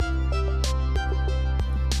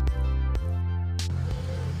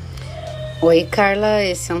Oi, Carla,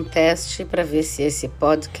 esse é um teste para ver se esse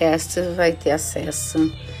podcast vai ter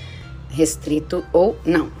acesso restrito ou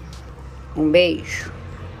não. Um beijo.